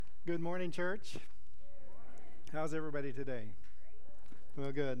Good morning, church. How's everybody today?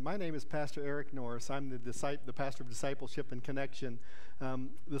 Well, good. My name is Pastor Eric Norris. I'm the pastor of Discipleship and Connection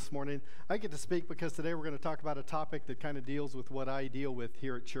this morning. I get to speak because today we're going to talk about a topic that kind of deals with what I deal with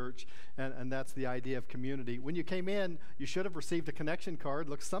here at church, and that's the idea of community. When you came in, you should have received a connection card.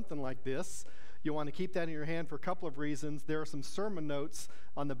 Looks something like this. You want to keep that in your hand for a couple of reasons. There are some sermon notes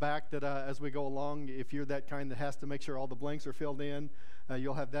on the back that as we go along, if you're that kind that has to make sure all the blanks are filled in,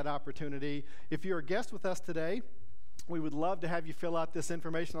 you'll have that opportunity. If you're a guest with us today, we would love to have you fill out this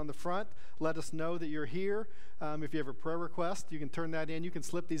information on the front. Let us know that you're here. If you have a prayer request, you can turn that in. You can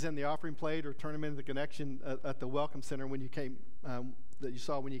slip these in the offering plate or turn them into the connection at the Welcome Center when you came, that you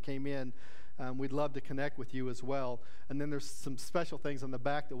saw when you came in. We'd love to connect with you as well. And then there's some special things on the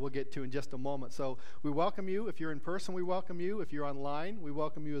back that we'll get to in just a moment. So we welcome you. If you're in person, we welcome you. If you're online, we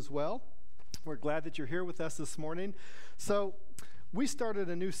welcome you as well. We're glad that you're here with us this morning. So we started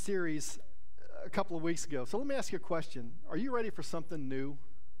a new series a couple of weeks ago. So let me ask you a question. Are you ready for something new?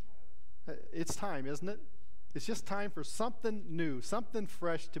 It's time, isn't it? It's just time for something new, something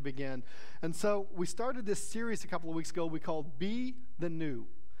fresh to begin. And so we started this series a couple of weeks ago we called Be the New.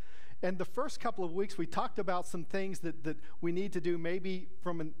 And the first couple of weeks, we talked about some things that we need to do maybe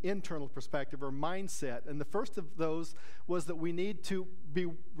from an internal perspective or mindset. And the first of those was that we need to be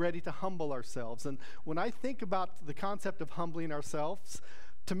ready to humble ourselves. And when I think about the concept of humbling ourselves,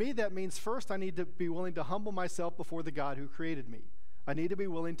 to me that means first I need to be willing to humble myself before the God who created me. I need to be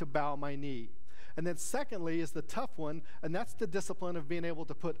willing to bow my knee. And then secondly is the tough one, and that's the discipline of being able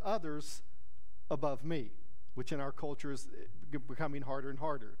to put others above me, which in our culture is becoming harder and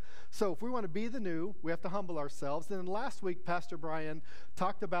harder. So if we want to be the new, we have to humble ourselves. And then last week, Pastor Brian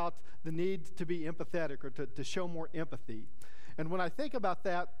talked about the need to be empathetic or to show more empathy. And when I think about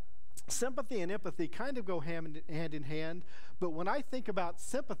that, sympathy and empathy kind of go hand in hand. But when I think about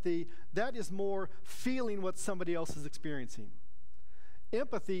sympathy, that is more feeling what somebody else is experiencing.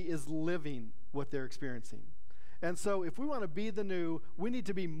 Empathy is living what they're experiencing. And so if we want to be the new, we need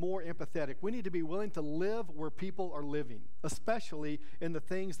to be more empathetic. We need to be willing to live where people are living, especially in the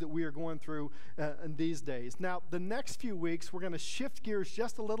things that we are going through in these days. Now, the next few weeks, we're going to shift gears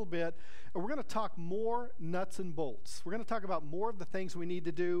just a little bit, and we're going to talk more nuts and bolts. We're going to talk about more of the things we need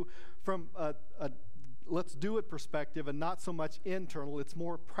to do from a let's do it perspective and not so much internal. It's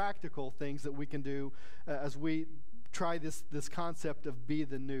more practical things that we can do as we try this concept of be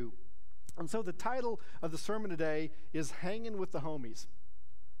the new. And so the title of the sermon today is Hanging with the Homies.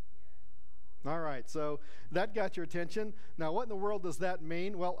 All right, so that got your attention. Now, what in the world does that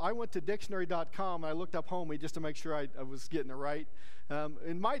mean? Well, I went to dictionary.com and I looked up homie just to make sure I was getting it right.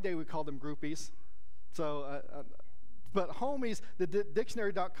 In my day, we called them groupies. So, but homies, the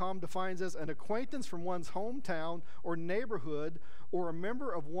dictionary.com defines as an acquaintance from one's hometown or neighborhood or a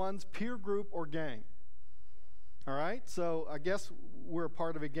member of one's peer group or gang. All right, so I guess we're a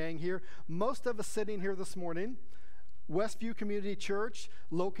part of a gang here. Most of us sitting here this morning, Westview Community Church,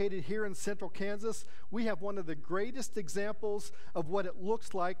 located here in central Kansas, we have one of the greatest examples of what it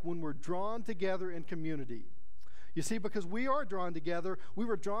looks like when we're drawn together in community. You see, because we are drawn together, we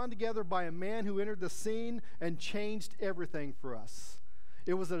were drawn together by a man who entered the scene and changed everything for us.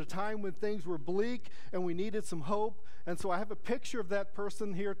 It was at a time when things were bleak and we needed some hope. And so I have a picture of that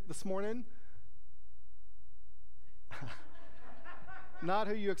person here this morning. Not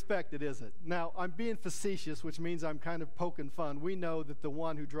who you expected, is it? Now, I'm being facetious, which means I'm kind of poking fun. We know that the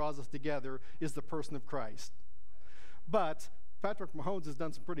one who draws us together is the person of Christ. But Patrick Mahomes has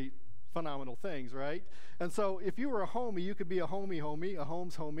done some pretty phenomenal things, right? And so if you were a homie, you could be a homie, a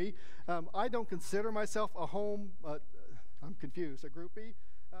Holmes homie. I don't consider myself a I'm confused, a groupie.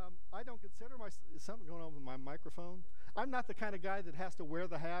 I don't consider myself, is something going on with my microphone? I'm not the kind of guy that has to wear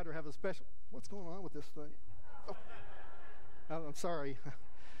the hat or have a special, what's going on with this thing? Oh. I'm sorry.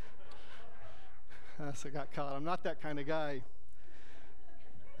 So I got caught. I'm not that kind of guy.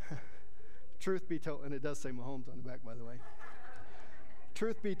 Truth be told, and it does say Mahomes on the back, by the way.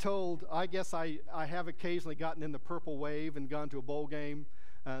 Truth be told, I guess I have occasionally gotten in the purple wave and gone to a bowl game.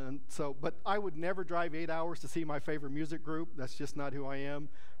 But I would never drive 8 hours to see my favorite music group. That's just not who I am.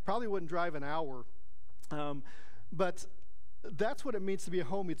 Probably wouldn't drive an hour. But that's what it means to be a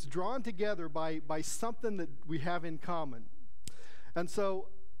homie. It's drawn together by something that we have in common. And so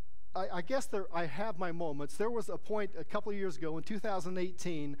I guess I have my moments. There was a point a couple of years ago in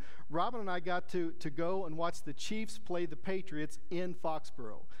 2018, Robin and I got to go and watch the Chiefs play the Patriots in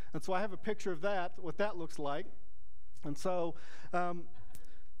Foxborough. And so I have a picture of that, what that looks like. And so, and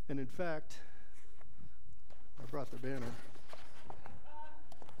in fact, I brought the banner.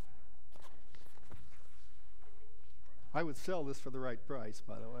 I would sell this for the right price,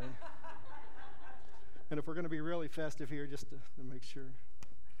 by the way. And if we're going to be really festive here, just to make sure.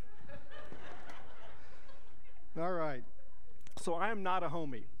 All right. So I am not a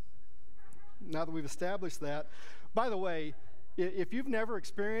homie. Now that we've established that. By the way, if you've never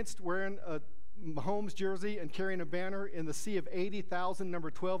experienced wearing a Mahomes jersey and carrying a banner in the sea of 80,000,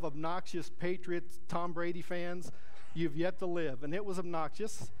 number 12, obnoxious Patriots, Tom Brady fans, you've yet to live. And it was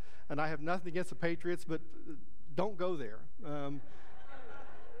obnoxious, and I have nothing against the Patriots, but don't go there.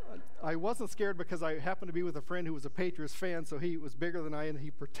 I wasn't scared because I happened to be with a friend who was a Patriots fan, so he was bigger than I, and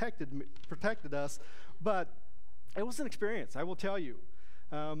he protected us. But it was an experience, I will tell you.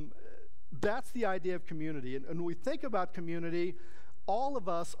 That's the idea of community. And when we think about community, all of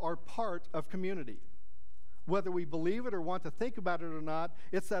us are part of community. Whether we believe it or want to think about it or not,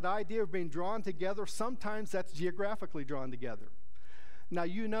 it's that idea of being drawn together. Sometimes that's geographically drawn together. Now,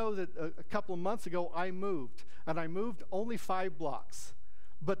 you know that a couple of months ago I moved, and I moved only 5 blocks.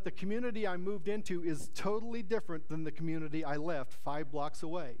 But the community I moved into is totally different than the community I left 5 blocks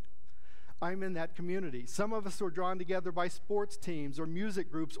away. I'm in that community. Some of us are drawn together by sports teams or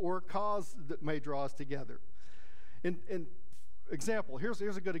music groups or a cause that may draw us together. In example, here's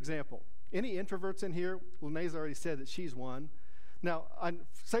a good example. Any introverts in here? Lene's already said that she's one. Now, I'm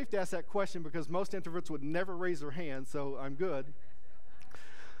safe to ask that question because most introverts would never raise their hand, so I'm good.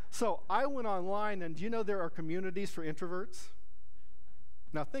 So I went online, and do you know there are communities for introverts?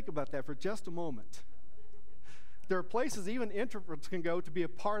 Now think about that for just a moment. There are places even introverts can go to be a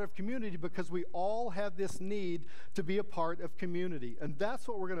part of community because we all have this need to be a part of community. And that's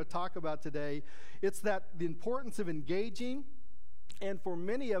what we're going to talk about today. It's that the importance of engaging, and for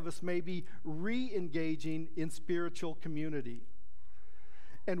many of us maybe re-engaging in spiritual community.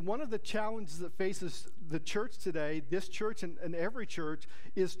 And one of the challenges that faces the church today, this church and every church,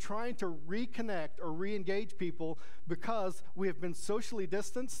 is trying to reconnect or re-engage people because we have been socially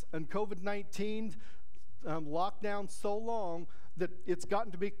distanced and COVID-19 locked down so long that it's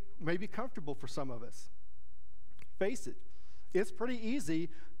gotten to be maybe comfortable for some of us. Face it, it's pretty easy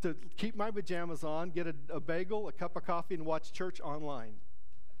to keep my pajamas on, get a bagel, a cup of coffee, and watch church online.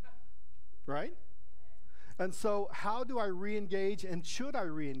 Right? And so how do I re-engage, and should I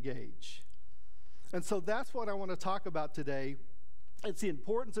re-engage? And so that's what I want to talk about today. It's the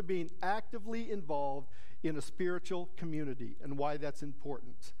importance of being actively involved in a spiritual community and why that's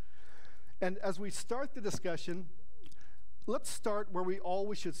important. And as we start the discussion, let's start where we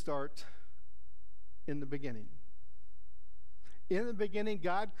always should start, in the beginning. In the beginning,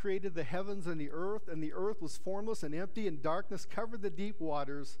 God created the heavens and the earth was formless and empty, and darkness covered the deep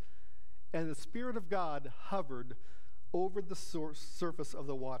waters, and the Spirit of God hovered over the surface of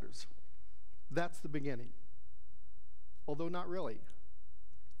the waters. That's the beginning. Although not really.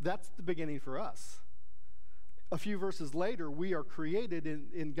 That's the beginning for us. A few verses later, we are created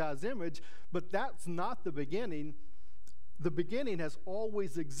in God's image, but that's not the beginning. The beginning has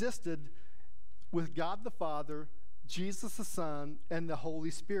always existed with God the Father, Jesus the Son, and the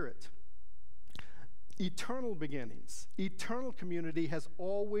Holy Spirit. Eternal beginnings, eternal community has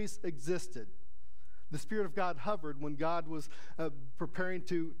always existed. The Spirit of God hovered when God was preparing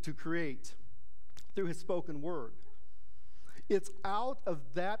to create through his spoken word. It's out of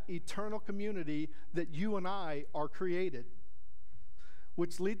that eternal community that you and I are created,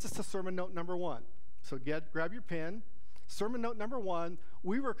 which leads us to sermon note number 1. So grab your pen. Sermon note number 1,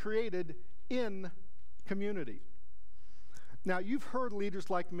 we were created in community. Now, you've heard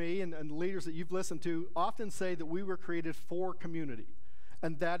leaders like me and leaders that you've listened to often say that we were created for community.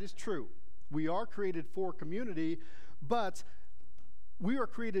 And that is true. We are created for community, but we are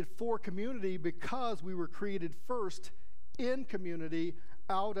created for community because we were created first in community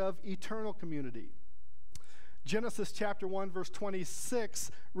out of eternal community. Genesis chapter 1, verse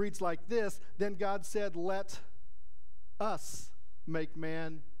 26 reads like this: Then God said, "Let us make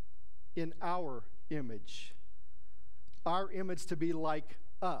man in our image." Our image to be like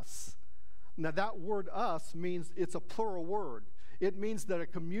us. Now that word "us" means it's a plural word. It means that a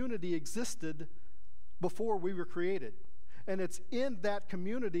community existed before we were created. And it's in that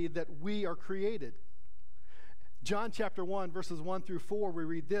community that we are created. John chapter 1, verses 1 through 4, we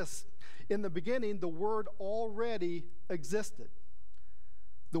read this: In the beginning, the Word already existed.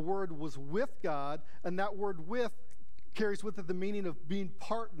 The Word was with God, and that word "with" carries with it the meaning of being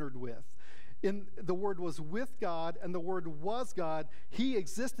partnered with. The Word was with God, and the Word was God. He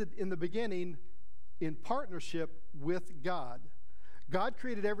existed in the beginning in partnership with God. God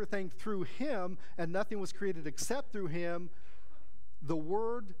created everything through him, and nothing was created except through him. The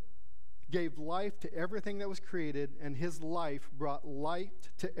Word gave life to everything that was created, and his life brought light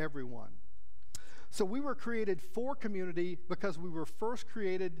to everyone. So we were created for community because we were first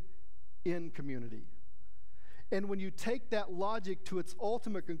created in community. And when you take that logic to its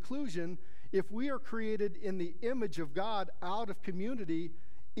ultimate conclusion, if we are created in the image of God out of community,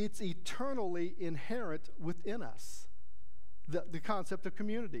 it's eternally inherent within us, the concept of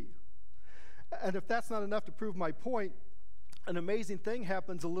community. And if that's not enough to prove my point, an amazing thing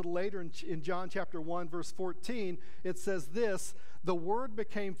happens a little later in John chapter 1, verse 14. It says this, the Word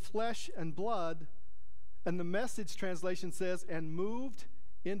became flesh and blood, and the Message translation says, and moved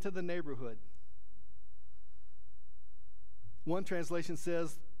into the neighborhood. One translation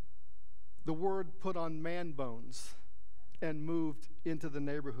says, the Word put on man bones and moved into the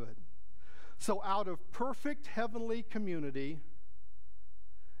neighborhood. So out of perfect heavenly community,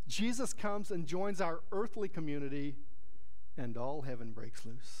 Jesus comes and joins our earthly community, and all heaven breaks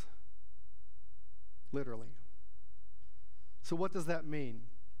loose. Literally. So what does that mean?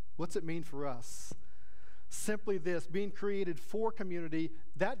 What's it mean for us? Simply this, being created for community,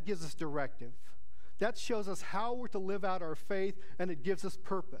 that gives us directive. That shows us how we're to live out our faith, and it gives us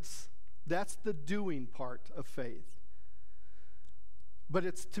purpose. That's the doing part of faith. But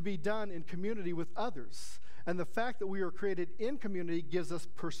it's to be done in community with others. And the fact that we are created in community gives us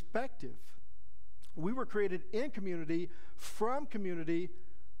perspective. We were created in community, from community,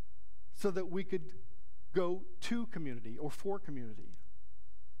 so that we could go to community or for community.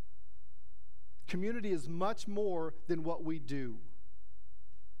 Community is much more than what we do.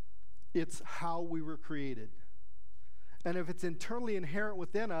 It's how we were created. And if it's internally inherent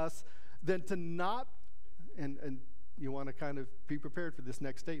within us, then to not, and you want to kind of be prepared for this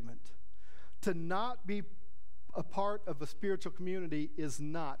next statement, to not be a part of a spiritual community is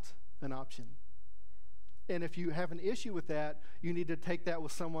not an option. And if you have an issue with that, you need to take that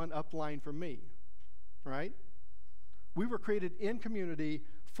with someone upline from me, right? We were created in community,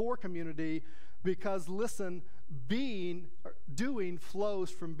 for community, because, listen, doing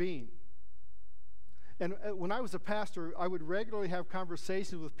flows from being. And when I was a pastor, I would regularly have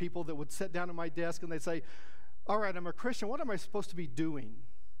conversations with people that would sit down at my desk and they'd say, all right, I'm a Christian, what am I supposed to be doing?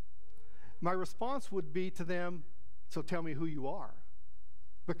 My response would be to them, so tell me who you are.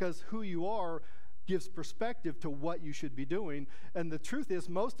 Because who you are gives perspective to what you should be doing. And the truth is,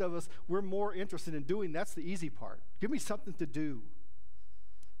 most of us, we're more interested in doing. That's the easy part. Give me something to do.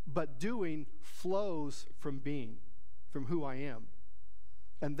 But doing flows from being, from who I am.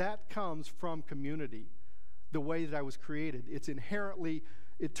 And that comes from community, the way that I was created. It's inherently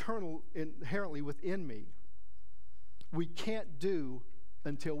within me. We can't do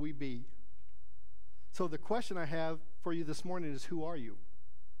until we be. So the question I have for you this morning is, who are you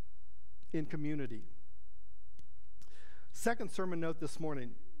in community? Second sermon note this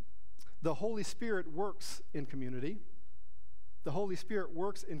morning, the Holy Spirit works in community. The Holy Spirit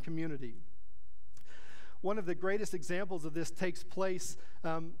works in community. One of the greatest examples of this takes place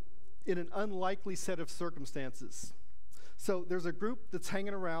in an unlikely set of circumstances. So there's a group that's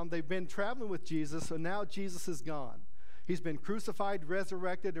hanging around. They've been traveling with Jesus, so now Jesus is gone. He's been crucified,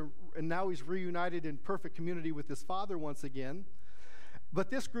 resurrected, and now he's reunited in perfect community with his Father once again. But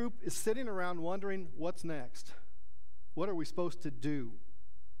this group is sitting around wondering, what's next? What are we supposed to do?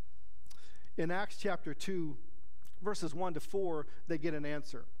 In Acts chapter 2, verses 1 to 4, they get an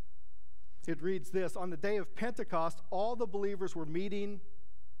answer. It reads this, on the day of Pentecost, all the believers were meeting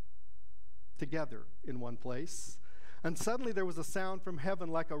together in one place. And suddenly there was a sound from heaven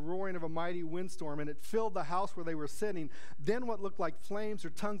like a roaring of a mighty windstorm, and it filled the house where they were sitting. Then what looked like flames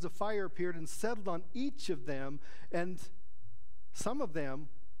or tongues of fire appeared and settled on each of them, and some of them,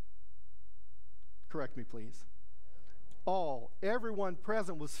 correct me please, everyone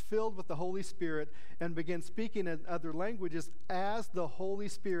present was filled with the Holy Spirit and began speaking in other languages as the Holy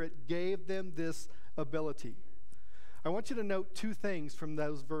Spirit gave them this ability. I want you to note two things from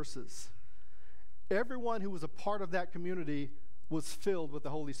those verses. Everyone who was a part of that community was filled with the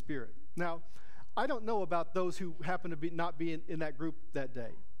Holy Spirit. Now, I don't know about those who happened to not be in that group that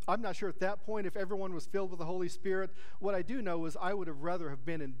day. I'm not sure at that point if everyone was filled with the Holy Spirit. What I do know is I would have rather have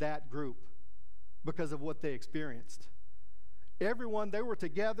been in that group because of what they experienced. Everyone, they were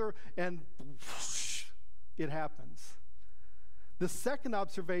together, and whoosh, it happens. The second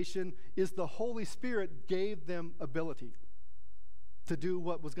observation is the Holy Spirit gave them ability to do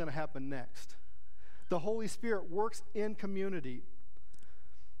what was going to happen next. The Holy Spirit works in community.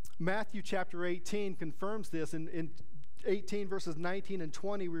 Matthew chapter 18 confirms this. In 18 verses 19 and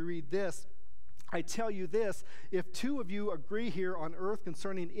 20, we read this. I tell you this, if two of you agree here on earth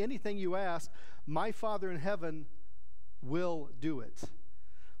concerning anything you ask, my Father in heaven will do it.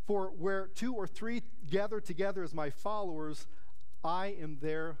 For where two or three gather together as my followers, I am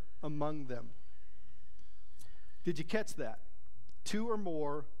there among them. Did you catch that? 2 or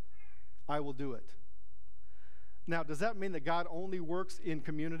more, I will do it. Now, does that mean that God only works in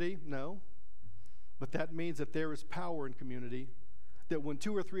community? No. But that means that there is power in community, that when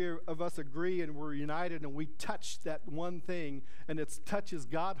 2 or 3 of us agree and we're united and we touch that one thing, and it touches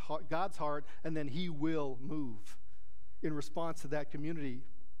God's heart, and then he will move in response to that community.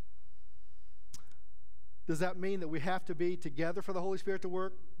 Does that mean that we have to be together for the Holy Spirit to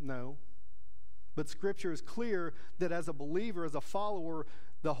work? No. But Scripture is clear that as a believer, as a follower,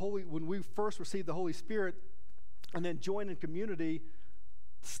 when we first receive the Holy Spirit and then join in community,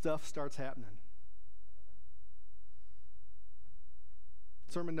 stuff starts happening.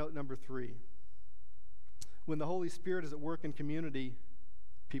 Sermon note number 3. When the Holy Spirit is at work in community,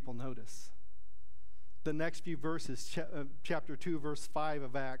 people notice. The next few verses, chapter 2, verse 5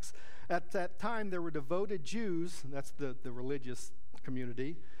 of Acts. At that time, there were devoted Jews, and that's the religious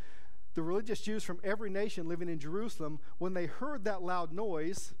community, the religious Jews from every nation living in Jerusalem. When they heard that loud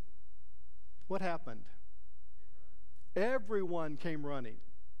noise, what happened? Everyone came running.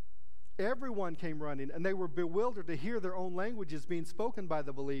 Everyone came running, and they were bewildered to hear their own languages being spoken by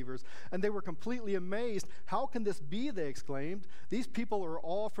the believers. And they were completely amazed. How can this be, they exclaimed. These people are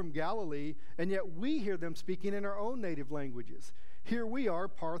all from Galilee, and yet we hear them speaking in our own native languages. Here we are,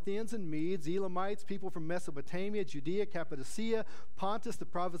 Parthians and Medes, Elamites, people from Mesopotamia, Judea, Cappadocia, Pontus, the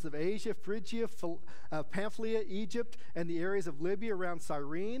province of Asia, Phrygia, Pamphylia, Egypt, and the areas of Libya around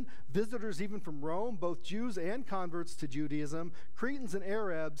Cyrene, visitors even from Rome, both Jews and converts to Judaism, Cretans and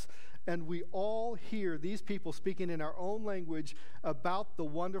Arabs, and we all hear these people speaking in our own language about the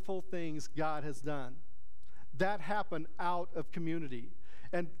wonderful things God has done. That happened out of community,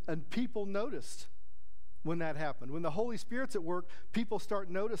 and people noticed. When that happened, when the Holy Spirit's at work, people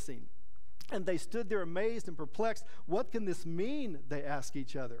start noticing. And they stood there amazed and perplexed. What can this mean? They ask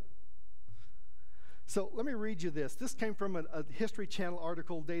each other. So let me read you this. This came from a History Channel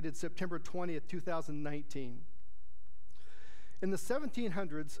article dated September 20th, 2019. In the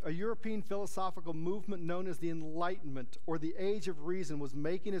 1700s, a European philosophical movement known as the Enlightenment, or the Age of Reason, was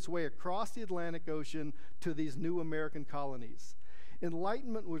making its way across the Atlantic Ocean to these new American colonies.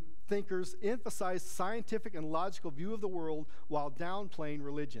 Enlightenment thinkers emphasized scientific and logical view of the world while downplaying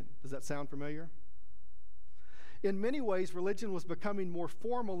religion. Does that sound familiar? In many ways, religion was becoming more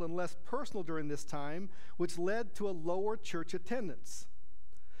formal and less personal during this time, which led to a lower church attendance.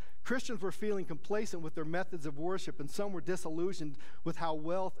 Christians were feeling complacent with their methods of worship, and some were disillusioned with how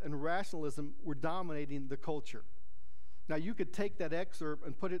wealth and rationalism were dominating the culture. Now, you could take that excerpt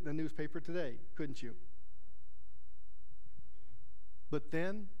and put it in the newspaper today, couldn't you? But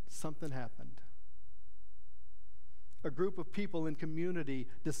then something happened. A group of people in community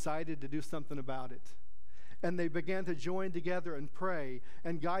decided to do something about it. And they began to join together and pray.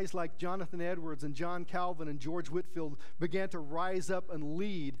 And guys like Jonathan Edwards and John Calvin and George Whitefield began to rise up and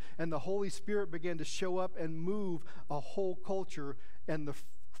lead. And the Holy Spirit began to show up and move a whole culture. And the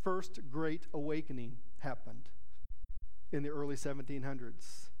first Great Awakening happened in the early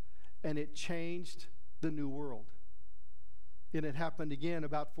 1700s. And it changed the New World. And it happened again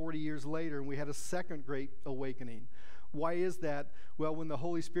about 40 years later, and we had a second Great Awakening. Why is that? Well, when the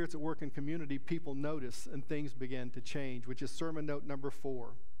Holy Spirit's at work in community, people notice and things begin to change, which is sermon note number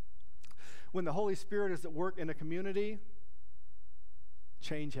 4. When the Holy Spirit is at work in a community,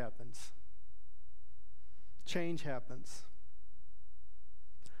 change happens. Change happens.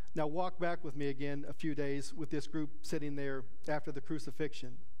 Now walk back with me again a few days with this group sitting there after the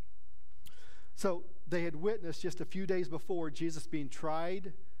crucifixion. So they had witnessed just a few days before Jesus being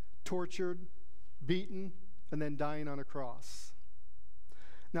tried, tortured, beaten, and then dying on a cross.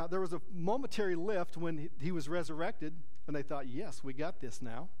 Now, there was a momentary lift when he was resurrected, and they thought, yes, we got this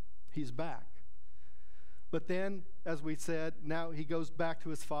now. He's back. But then, as we said, now he goes back to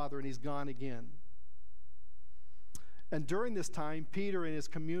his Father, and he's gone again. And during this time, Peter and his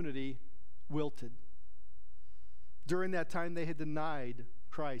community wilted. During that time, they had denied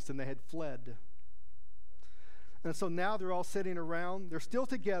Christ, and they had fled. And so now they're all sitting around. They're still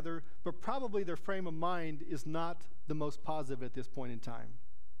together, but probably their frame of mind is not the most positive at this point in time.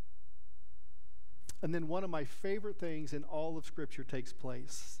 And then one of my favorite things in all of Scripture takes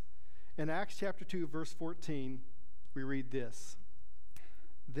place. In Acts chapter 2, verse 14, we read this.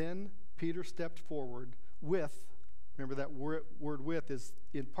 Then Peter stepped forward with, remember that word with is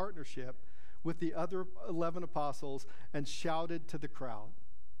in partnership, with the other 11 apostles and shouted to the crowd.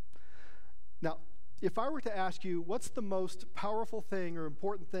 Now, if I were to ask you, what's the most powerful thing or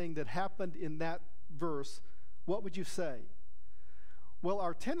important thing that happened in that verse, what would you say? Well,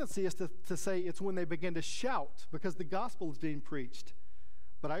 our tendency is to say it's when they begin to shout because the gospel is being preached.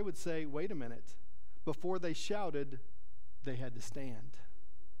 But I would say, wait a minute. before they shouted, they had to stand.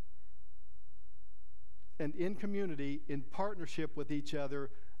 And in community, in partnership with each other,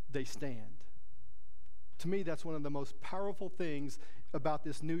 they stand. To me, that's one of the most powerful things about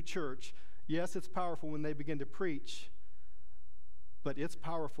this new church. Yes, it's powerful when they begin to preach, but it's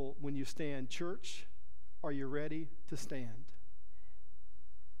powerful when you stand. Church, are you ready to stand?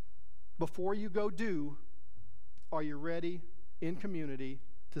 Before you go do, are you ready in community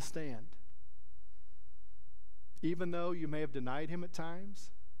to stand? Even though you may have denied him at times,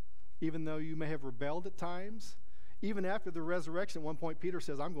 even though you may have rebelled at times, even after the resurrection, at one point Peter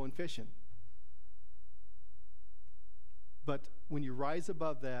says, I'm going fishing. But when you rise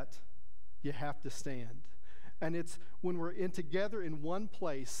above that, you have to stand. And it's when we're together in one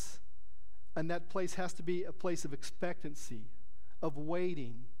place, and that place has to be a place of expectancy, of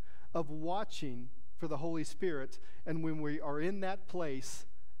waiting, of watching for the Holy Spirit. And when we are in that place,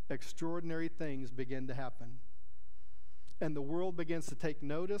 extraordinary things begin to happen. And the world begins to take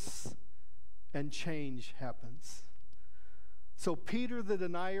notice, and change happens. So Peter the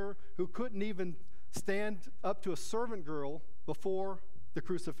denier, who couldn't even stand up to a servant girl before the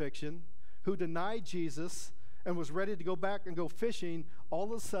crucifixion, who denied Jesus and was ready to go back and go fishing,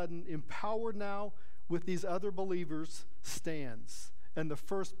 all of a sudden, empowered now with these other believers, stands. And the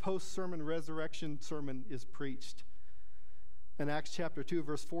first post-sermon resurrection sermon is preached. In Acts chapter 2,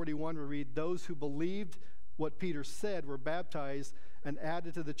 verse 41, we read, those who believed what Peter said were baptized and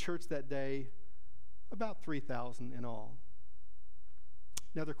added to the church that day, about 3,000 in all.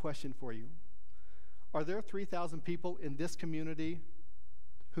 Another question for you. Are there 3,000 people in this community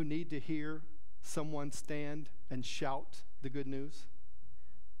who need to hear someone stand and shout the good news?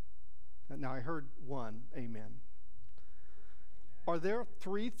 Now, I heard one, amen. Are there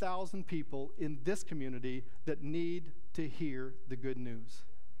 3,000 people in this community that need to hear the good news?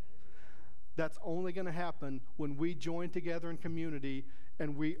 That's only going to happen when we join together in community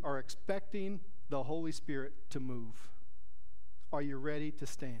and we are expecting the Holy Spirit to move. Are you ready to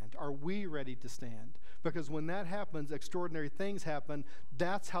stand? Are we ready to stand? Because when that happens, extraordinary things happen.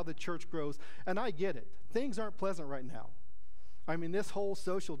 That's how the church grows. And I get it. Things aren't pleasant right now. I mean, this whole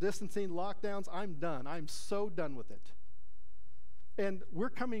social distancing, lockdowns, I'm done. I'm so done with it. And we're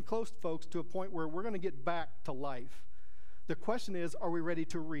coming close, folks, to a point where we're going to get back to life. The question is, are we ready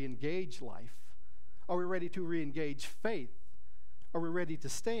to re-engage life? Are we ready to re-engage faith? Are we ready to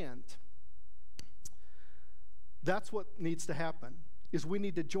stand? That's what needs to happen, is we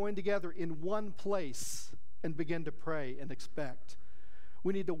need to join together in one place and begin to pray and expect.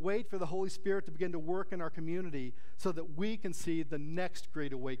 We need to wait for the Holy Spirit to begin to work in our community so that we can see the next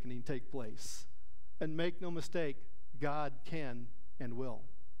great awakening take place. And make no mistake, God can and will.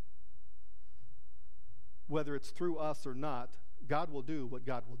 Whether it's through us or not, God will do what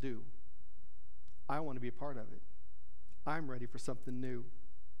God will do. I want to be a part of it. I'm ready for something new.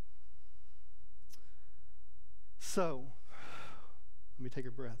 So, let me take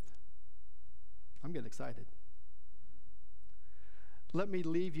a breath. I'm getting excited. Let me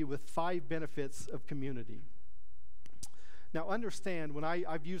leave you with 5 benefits of community. Now, understand, when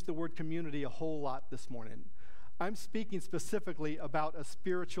I've used the word community a whole lot this morning, I'm speaking specifically about a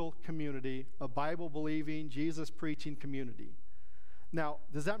spiritual community, a Bible-believing, Jesus-preaching community. Now,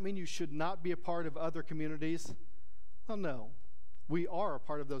 does that mean you should not be a part of other communities? Well, no. We are a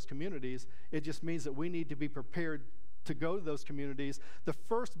part of those communities. It just means that we need to be prepared to go to those communities. The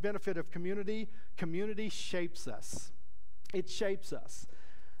first benefit of community shapes us. It shapes us.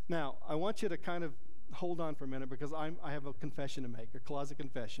 Now, I want you to kind of hold on for a minute because I have a confession to make, a closet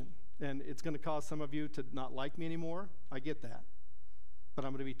confession. And it's going to cause some of you to not like me anymore. I get that. But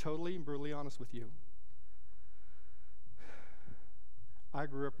I'm going to be totally and brutally honest with you. I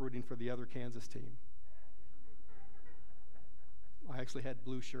grew up rooting for the other Kansas team. I actually had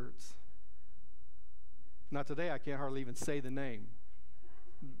blue shirts. Now today I can't hardly even say the name.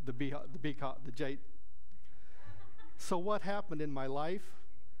 The J. So what happened in my life?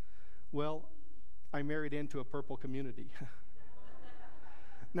 Well, I married into a purple community.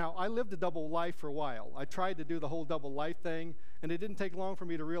 Now, I lived a double life for a while. I tried to do the whole double life thing, and it didn't take long for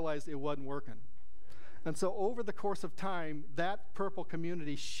me to realize it wasn't working. And so over the course of time, that purple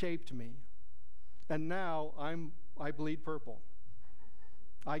community shaped me. And now I bleed purple.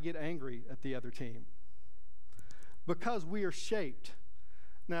 I get angry at the other team because we are shaped.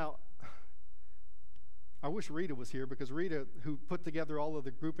 Now, I wish Rita was here because Rita, who put together all of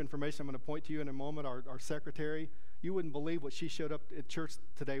the group information I'm going to point to you in a moment, our secretary, you wouldn't believe what she showed up at church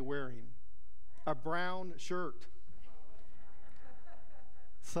today wearing. A brown shirt.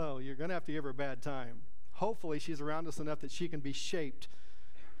 So you're going to have to give her a bad time. Hopefully she's around us enough that she can be shaped.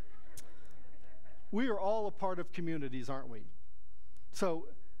 We are all a part of communities, aren't we? So,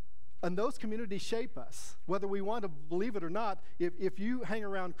 and those communities shape us, whether we want to believe it or not. If you hang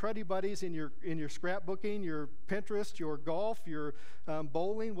around cruddy buddies in your scrapbooking, your Pinterest, your golf, your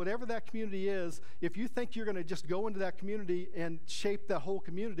bowling, whatever that community is, if you think you're going to just go into that community and shape the whole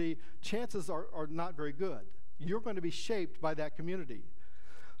community, chances are not very good. You're going to be shaped by that community.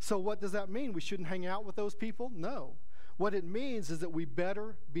 So what does that mean? We shouldn't hang out with those people? No. What it means is that we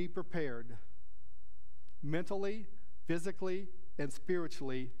better be prepared mentally, physically, and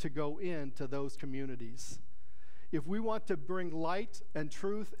spiritually to go into those communities. If we want to bring light and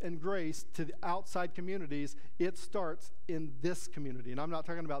truth and grace to the outside communities, it starts in this community. And I'm not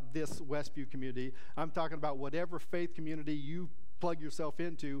talking about this Westview community. I'm talking about whatever faith community you plug yourself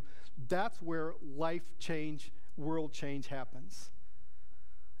into. That's where life change, world change happens.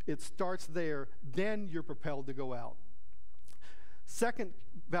 It starts there. Then you're propelled to go out. Second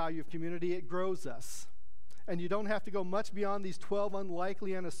value of community, it grows us. And you don't have to go much beyond these 12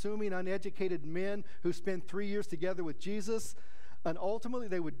 unlikely, unassuming, uneducated men who spent 3 years together with Jesus. And ultimately,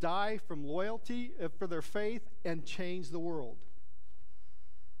 they would die from loyalty for their faith and change the world.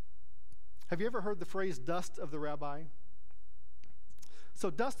 Have you ever heard the phrase, dust of the rabbi? So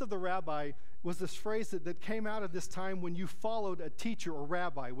dust of the rabbi was this phrase that came out of this time when you followed a teacher or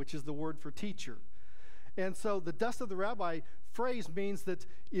rabbi, which is the word for teacher. And so the dust of the rabbi phrase means that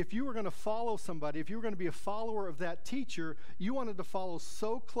if you were going to follow somebody, if you were going to be a follower of that teacher, you wanted to follow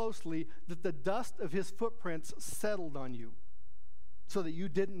so closely that the dust of his footprints settled on you so that you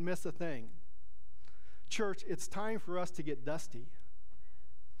didn't miss a thing. Church, it's time for us to get dusty.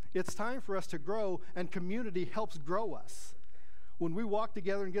 It's time for us to grow, and community helps grow us. When we walk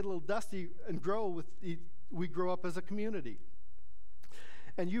together and get a little dusty and grow, we grow up as a community.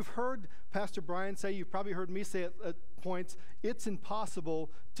 And you've heard Pastor Brian say, you've probably heard me say at points, it's impossible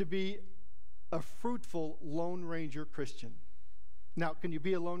to be a fruitful Lone Ranger Christian. Now, can you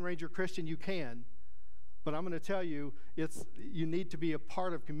be a Lone Ranger Christian? You can. But I'm going to tell you, you need to be a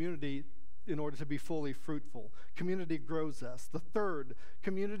part of community in order to be fully fruitful. Community grows us. The third,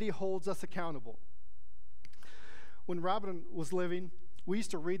 community holds us accountable. When Robin was living, we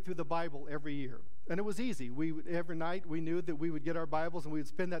used to read through the Bible every year. And it was easy. Every night we knew that we would get our Bibles and we would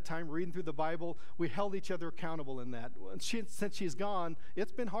spend that time reading through the Bible. We held each other accountable in that. Since she's gone,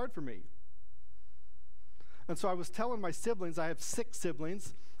 it's been hard for me. And so I was telling my siblings, I have 6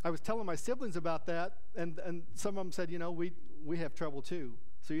 siblings. I was telling my siblings about that, and some of them said, we have trouble too.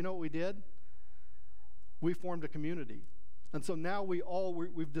 So you know what we did? We formed a community. And so now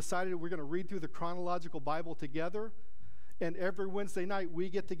we've decided we're going to read through the chronological Bible together. And every Wednesday night, we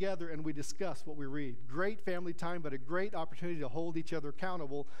get together and we discuss what we read. Great family time, but a great opportunity to hold each other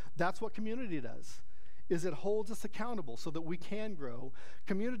accountable. That's what community does, is it holds us accountable so that we can grow.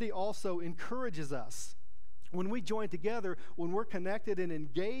 Community also encourages us. When we join together, when we're connected and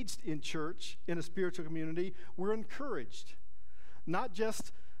engaged in church, in a spiritual community, we're encouraged. Not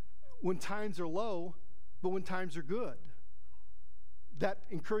just when times are low, but when times are good. That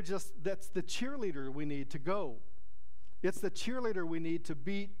encourages us. That's the cheerleader we need to go. It's the cheerleader we need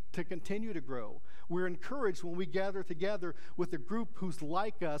to continue to grow. We're encouraged when we gather together with a group who's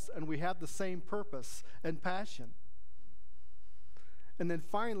like us and we have the same purpose and passion. And then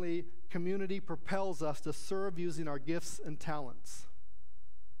finally, community propels us to serve using our gifts and talents.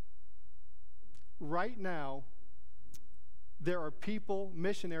 Right now, there are people,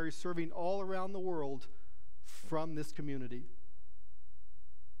 missionaries, serving all around the world from this community.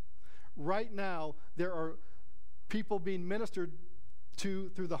 Right now, there are people being ministered to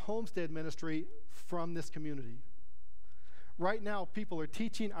through the Homestead Ministry from this community. Right now, people are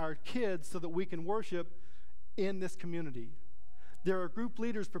teaching our kids so that we can worship in this community. There are group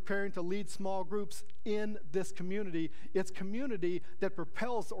leaders preparing to lead small groups in this community. It's community that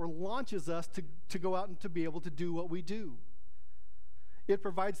propels or launches us to go out and to be able to do what we do. It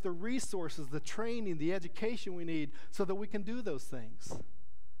provides the resources, the training, the education we need so that we can do those things.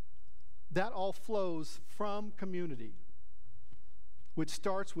 That all flows from community, which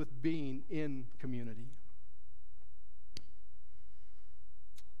starts with being in community.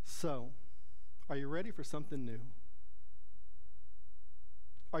 So, are you ready for something new?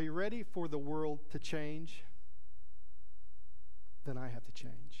 Are you ready for the world to change? Then I have to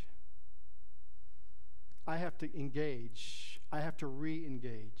change. I have to engage. I have to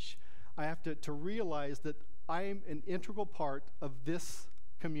re-engage. I have to realize that I am an integral part of this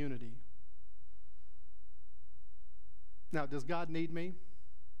community. Now, does God need me?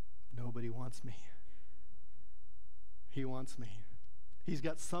 Nobody wants me. He wants me. He's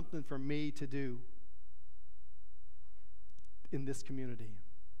got something for me to do in this community.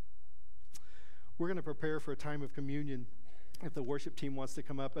 we're going to prepare for a time of communion. If the worship team wants to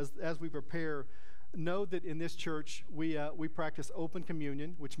come up, as we prepare, know that in this church we practice open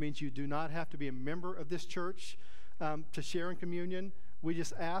communion, which means you do not have to be a member of this church to share in communion. We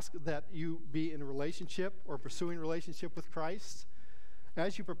just ask that you be in a relationship or pursuing a relationship with Christ.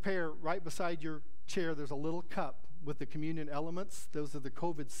 As you prepare, right beside your chair, there's a little cup with the communion elements. Those are the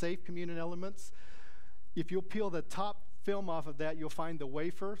COVID-safe communion elements. If you'll peel the top film off of that, you'll find the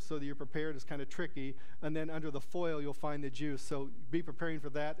wafer, so that you're prepared. It's kind of tricky. And then under the foil, you'll find the juice. So be preparing for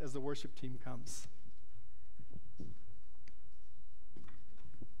that as the worship team comes.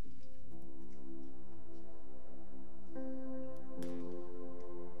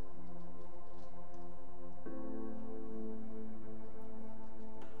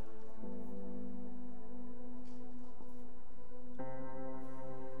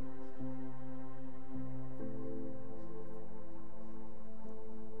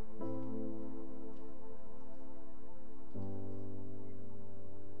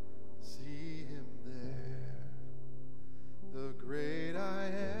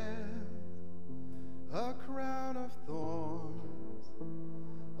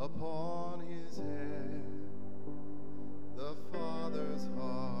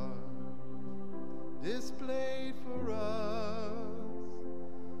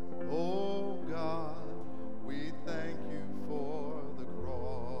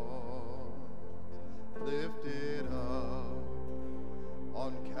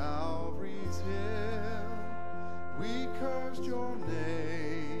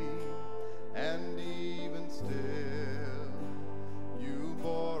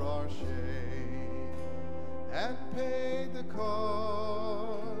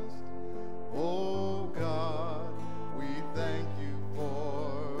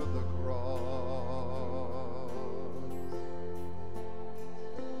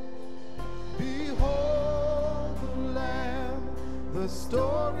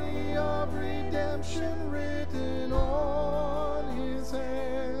 Story of redemption written on his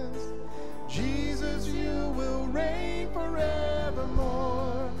hands. Jesus, you will reign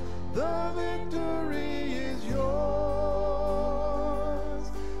forevermore. The victory is yours.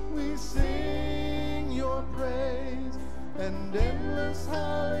 We sing your praise and endless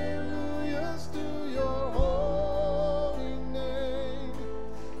hallelujahs to your holy name.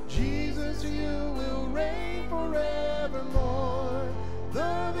 Jesus, you will reign forevermore.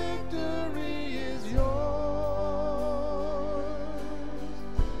 The victory is yours.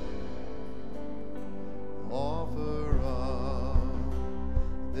 Offer up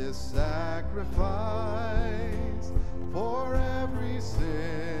this sacrifice for every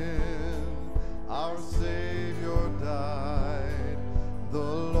sin. Our Savior died, the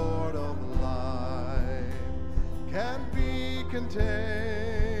Lord of life can't be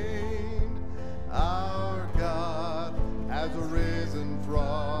contained. Our God has risen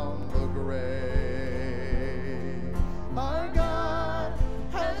from the grave. Our God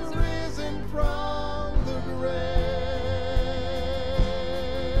has risen from the grave.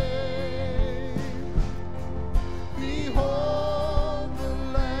 Behold the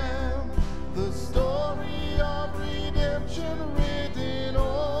Lamb, the story of redemption written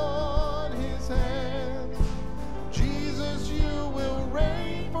on his hands. Jesus, you will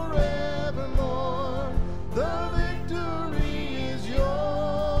reign forevermore. The victory is yours.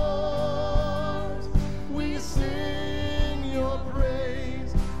 We sing your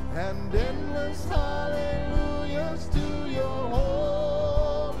praise and endless hallelujahs to your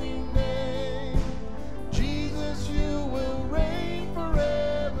holy name. Jesus, you will reign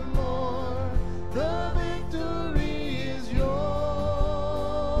forevermore. The victory is yours.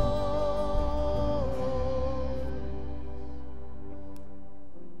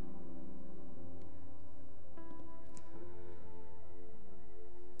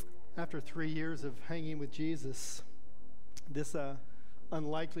 After 3 years of hanging with Jesus, this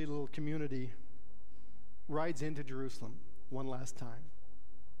unlikely little community rides into Jerusalem one last time.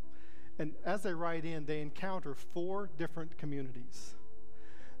 And as they ride in, they encounter 4 different communities.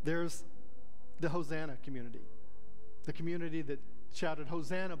 There's the Hosanna community, the community that shouted,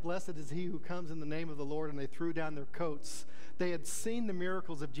 "Hosanna, blessed is he who comes in the name of the Lord," and they threw down their coats. They had seen the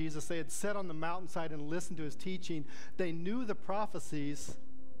miracles of Jesus. They had sat on the mountainside and listened to his teaching. They knew the prophecies.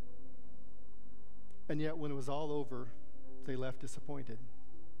 And yet, when it was all over, they left disappointed.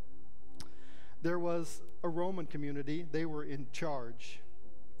 There was a Roman community. They were in charge.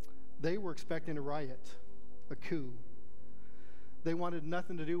 They were expecting a riot, a coup. They wanted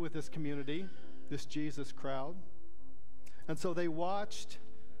nothing to do with this community, this Jesus crowd. And so they watched,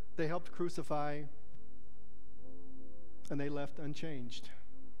 they helped crucify, and they left unchanged.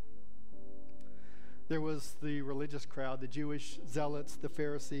 There was the religious crowd, the Jewish zealots, the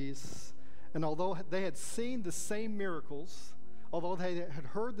Pharisees. And although they had seen the same miracles, although they had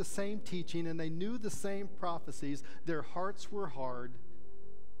heard the same teaching and they knew the same prophecies, their hearts were hard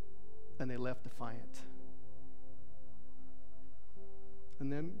and they left defiant.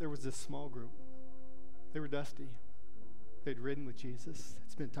 And then there was this small group. They were dusty. They'd ridden with Jesus,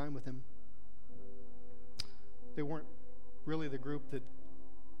 they'd spent time with him. They weren't really the group that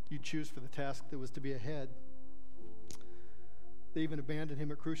you'd choose for the task that was to be ahead. They even abandoned him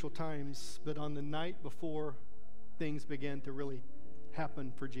at crucial times, but on the night before things began to really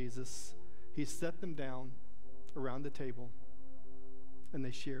happen for Jesus, he set them down around the table and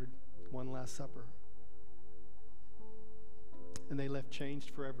they shared one last supper. And they left changed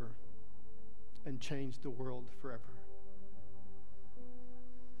forever and changed the world forever.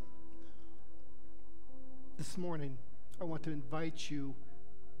 This morning, I want to invite you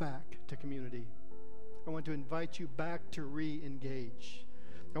back to community. I want to invite you back to re-engage.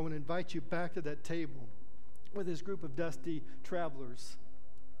 I want to invite you back to that table with this group of dusty travelers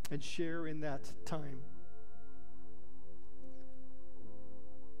and share in that time.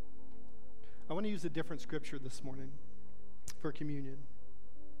 I want to use a different scripture this morning for communion.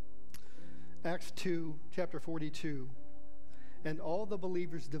 Acts 2, chapter 42. And all the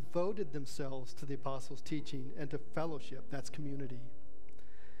believers devoted themselves to the apostles' teaching and to fellowship, that's community,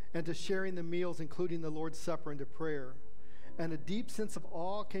 and to sharing the meals, including the Lord's Supper, and to prayer. And a deep sense of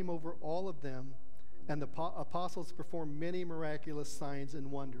awe came over all of them, and the apostles performed many miraculous signs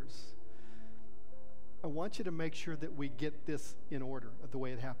and wonders. I want you to make sure that we get this in order of the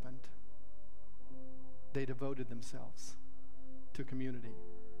way it happened. They devoted themselves to community,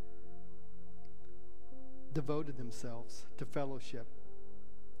 devoted themselves to fellowship,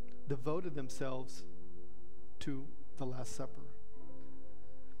 devoted themselves to the Last Supper.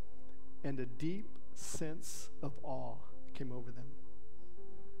 And a deep sense of awe came over them.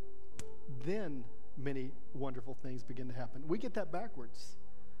 Then many wonderful things begin to happen. We get that backwards.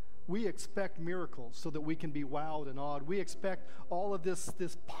 We expect miracles so that we can be wowed and awed. We expect all of this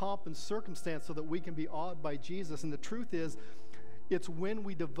pomp and circumstance so that we can be awed by Jesus. And the truth is, it's when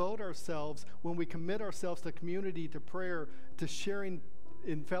we devote ourselves, when we commit ourselves to community, to prayer, to sharing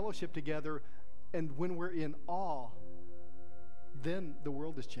in fellowship together, and when we're in awe, then the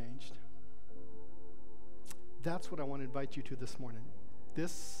world is changed. That's what I want to invite you to this morning.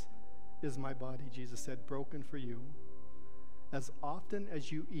 This is my body, Jesus said, broken for you. As often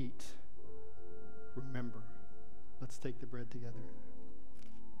as you eat, remember. Let's take the bread together.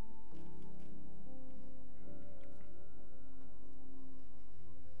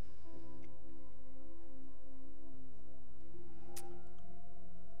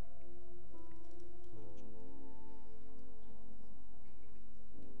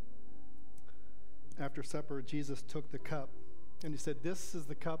 After supper, Jesus took the cup and he said, "This is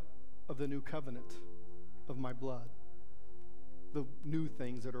the cup of the new covenant of my blood, the new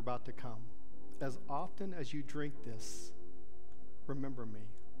things that are about to come. As often as you drink this, remember me."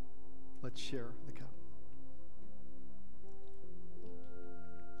 Let's share the cup.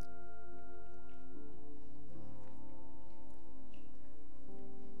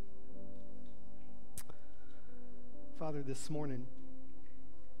 Father, this morning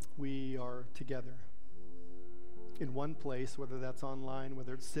we are together in one place, whether that's online,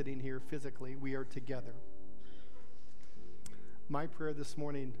 whether it's sitting here physically, we are together. My prayer this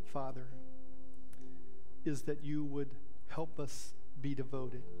morning, Father, is that you would help us be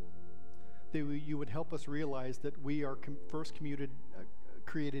devoted, that you would help us realize that we are first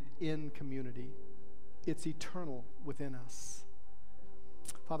created in community. It's eternal within us.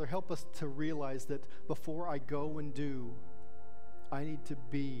 Father, help us to realize that before I go and do, I need to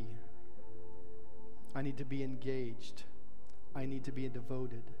be engaged. I need to be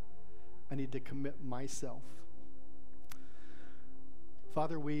devoted. I need to commit myself.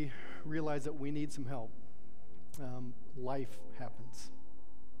 Father, we realize that we need some help. Life happens.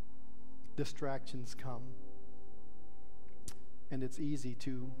 Distractions come. And it's easy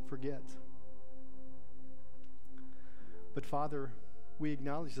to forget. But Father, we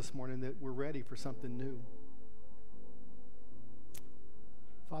acknowledge this morning that we're ready for something new.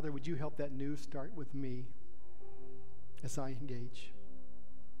 Father, would you help that new start with me as I engage?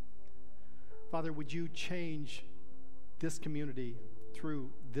 Father, would you change this community through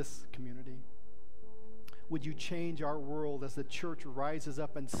this community? Would you change our world as the church rises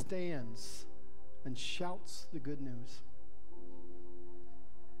up and stands and shouts the good news?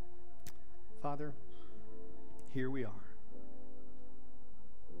 Father, here we are.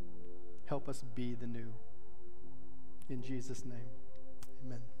 Help us be the new. In Jesus' name,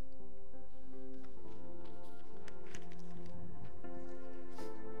 amen.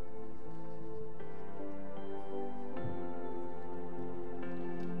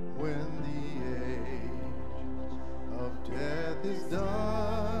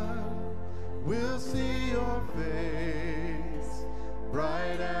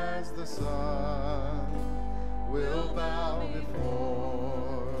 bright as the sun, will bow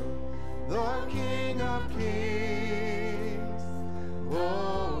before the King of Kings.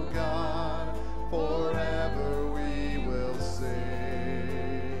 Oh God, forever we will sing.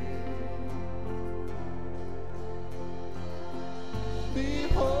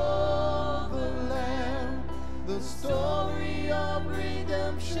 Behold the Lamb, the story of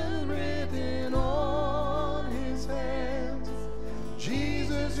redemption written on his hands.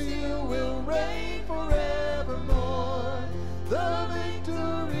 Jesus, you will reign forevermore. The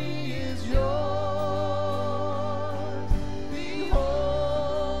victory is yours.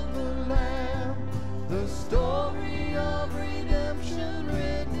 Behold the Lamb, the story of redemption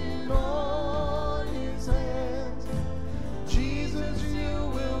written on his hands. Jesus, you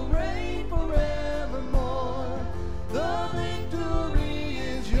will reign forevermore. The victory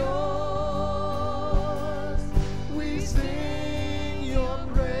is yours. We sing your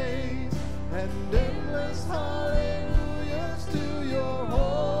praise and endless hallelujahs to your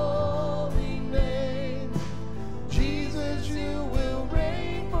holy name. Jesus, you will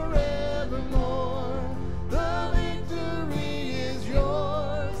reign forevermore. The victory is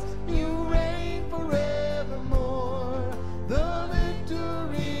yours. You reign forevermore. The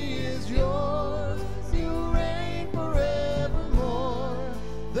victory is yours. You reign forevermore.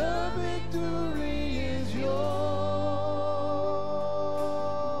 The victory is yours.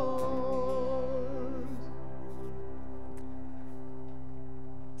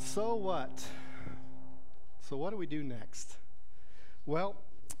 So what? So what do we do next? Well,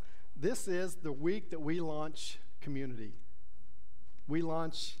 this is the week that we launch community. We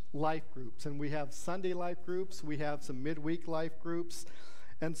launch life groups, and we have Sunday life groups. We have some midweek life groups.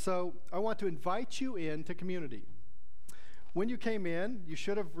 And so I want to invite you into community. When you came in, you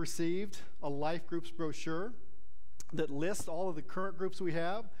should have received a life groups brochure that lists all of the current groups we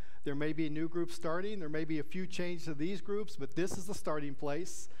have. There may be a new group starting. There may be a few changes to these groups, but this is the starting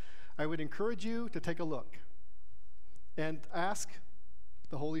place. I would encourage you to take a look and ask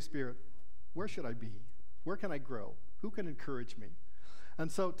the Holy Spirit, where should I be? Where can I grow? Who can encourage me?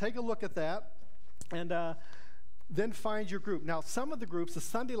 And so take a look at that, and then find your group. Now, some of the groups, the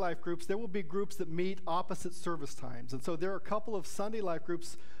Sunday life groups, there will be groups that meet opposite service times. And so there are a couple of Sunday life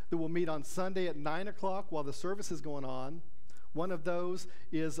groups that will meet on Sunday at 9 o'clock while the service is going on. One of those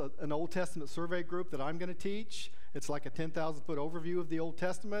is an Old Testament survey group that I'm going to teach. It's like a 10,000-foot overview of the Old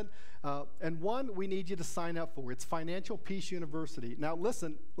Testament. And one we need you to sign up for. It's Financial Peace University. Now,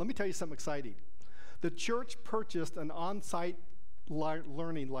 listen, let me tell you something exciting. The church purchased an on-site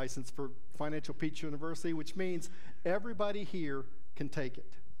learning license for Financial Peace University, which means everybody here can take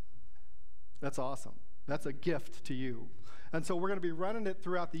it. That's awesome. That's a gift to you. And so we're going to be running it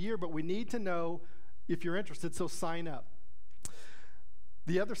throughout the year, but we need to know if you're interested, so sign up.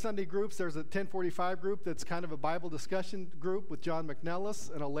 The other Sunday groups, there's a 1045 group that's kind of a Bible discussion group with John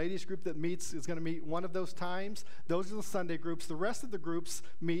McNellis, and a ladies group that is going to meet one of those times. Those are the Sunday groups. The rest of the groups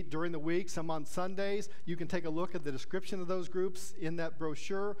meet during the week, some on Sundays. You can take a look at the description of those groups in that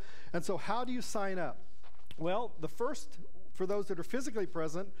brochure. And so how do you sign up? Well, the first, for those that are physically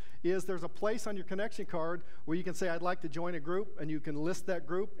present, is there's a place on your connection card where you can say, I'd like to join a group, and you can list that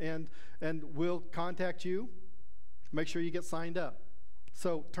group, and we'll contact you. Make sure you get signed up.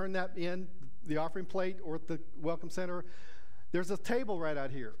 So turn that in the offering plate or at the Welcome Center. There's a table right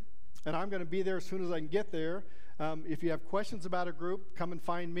out here, and I'm going to be there as soon as I can get there. If you have questions about a group, come and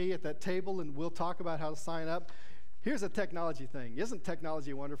find me at that table, and we'll talk about how to sign up. Here's a technology thing. Isn't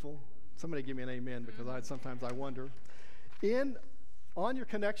technology wonderful? Somebody give me an amen, because sometimes I wonder. On your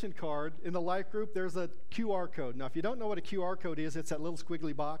connection card in the life group, there's a QR code. Now, if you don't know what a QR code is, it's that little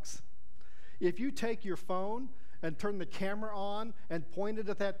squiggly box. If you take your phone and turn the camera on and point it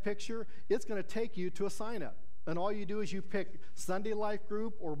at that picture, it's going to take you to a sign-up. And all you do is you pick Sunday life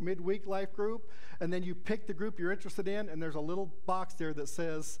group or midweek life group, and then you pick the group you're interested in, and there's a little box there that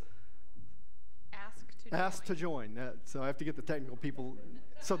says, Ask to join. So I have to get the technical people.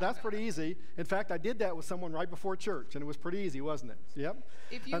 So that's pretty easy. In fact, I did that with someone right before church, and it was pretty easy, wasn't it? Yep.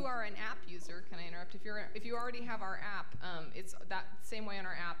 If you are an app user, can I interrupt? If you already have our app, it's that same way on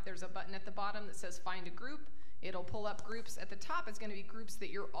our app. There's a button at the bottom that says Find a Group. It'll pull up groups. At the top, it's going to be groups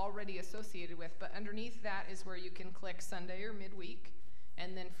that you're already associated with, but underneath that is where you can click Sunday or midweek,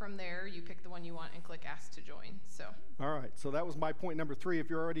 and then from there, you pick the one you want and click Ask to Join. So. All right. So that was my point number 3.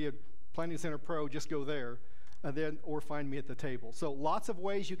 If you're already a Planning Center Pro, just go there, and then or find me at the table. So lots of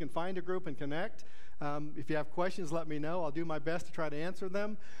ways you can find a group and connect. If you have questions, let me know. I'll do my best to try to answer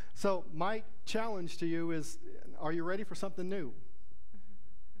them. So my challenge to you is, are you ready for something new?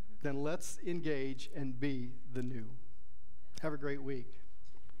 Then let's engage and be the new. Have a great week.